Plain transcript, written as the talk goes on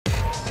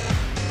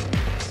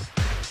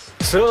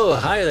So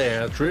hi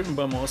there,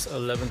 DrivenByMoss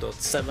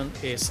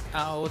 11.7 is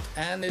out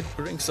and it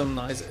brings some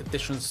nice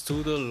additions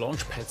to the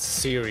Launchpad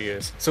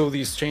series. So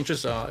these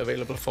changes are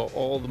available for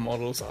all the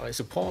models I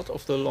support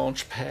of the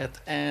Launchpad,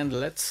 and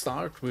let's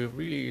start with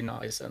really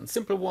nice and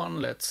simple one.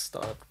 Let's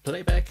start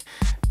playback,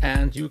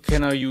 and you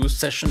can now use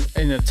session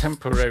in a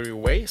temporary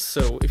way.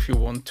 So if you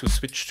want to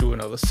switch to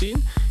another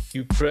scene,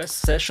 you press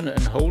session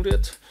and hold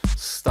it,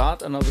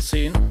 start another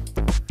scene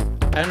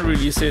and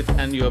release it,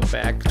 and you're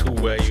back to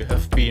where you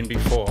have been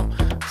before.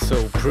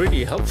 So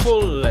pretty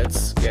helpful.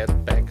 Let's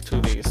get back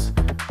to this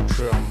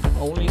drum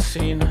only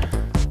scene.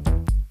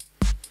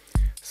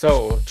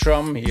 So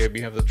drum, here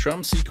we have the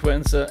drum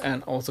sequencer,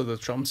 and also the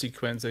drum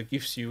sequencer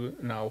gives you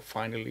now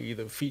finally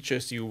the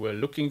features you were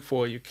looking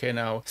for. You can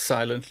now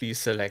silently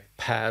select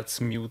pads,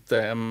 mute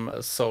them,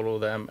 solo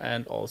them,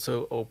 and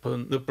also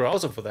open the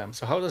browser for them.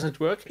 So how does it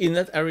work? In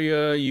that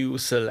area you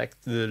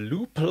select the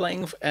loop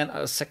length and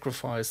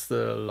sacrifice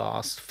the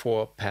last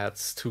 4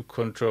 pads to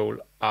control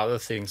other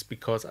things,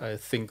 because I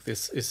think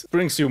this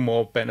brings you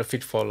more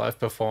benefit for live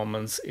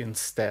performance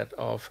instead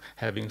of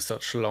having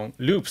such long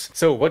loops.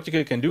 So what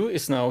you can do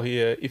is now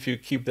here, if you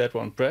keep that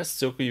one pressed,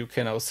 so you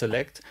can now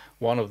select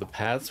one of the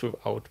pads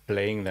without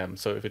playing them.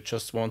 So if you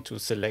just want to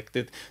select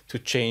it to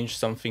change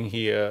something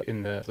here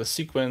in the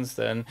sequence,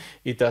 then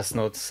it does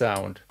not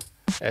sound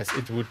as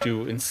it would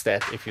do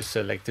instead if you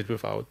select it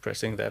without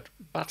pressing that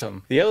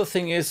button. The other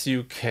thing is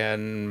you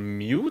can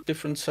mute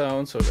different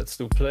sounds. So let's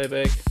do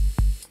playback.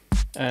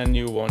 And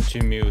you want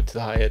to mute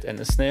the hi-hat and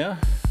the snare.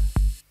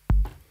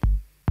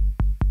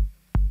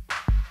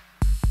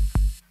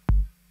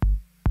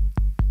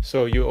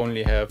 So you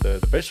only have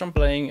the bass drum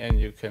playing,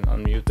 and you can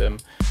unmute them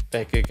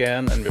back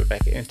again, and we're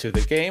back into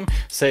the game.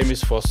 Same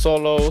is for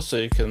solo, so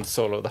you can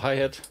solo the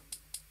hi-hat,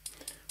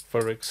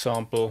 for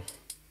example.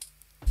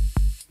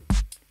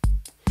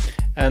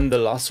 And the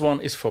last one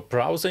is for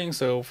browsing.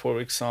 So for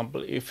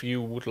example, if you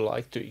would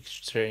like to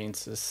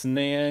exchange the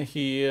snare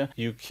here,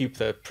 you keep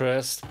that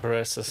pressed,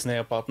 press the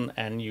snare button,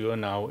 and you are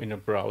now in a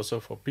browser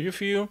for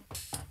preview.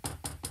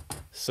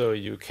 So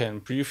you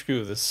can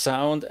preview the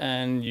sound,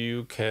 and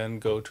you can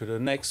go to the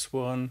next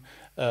one.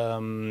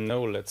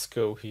 No, let's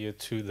go here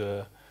to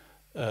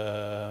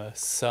the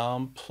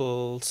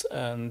samples,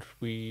 and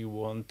we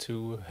want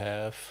to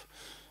have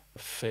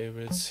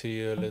favorites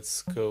here.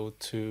 Let's go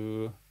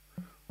to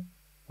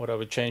what are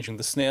we changing?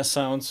 The snare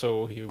sound.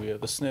 So here we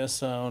have the snare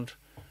sound.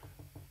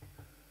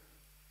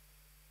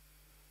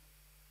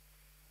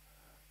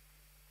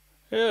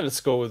 Yeah,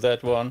 let's go with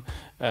that one.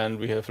 And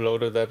we have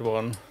loaded that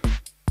one.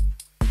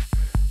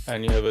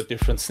 And you have a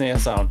different snare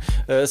sound.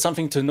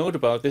 Something to note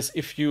about this,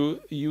 if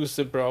you use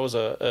the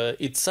browser,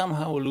 it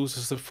somehow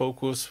loses the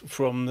focus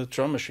from the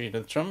drum machine. The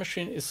drum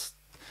machine is,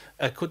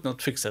 I could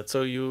not fix that,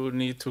 so you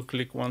need to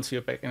click once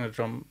you're back in the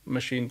drum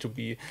machine to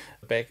be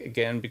back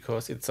again,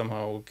 because it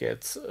somehow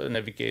gets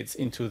navigates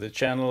into the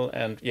channel,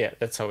 and yeah,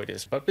 that's how it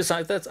is. But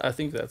besides that, I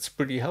think that's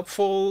pretty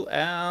helpful,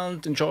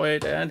 and enjoy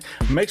it and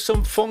make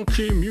some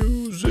funky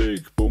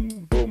music.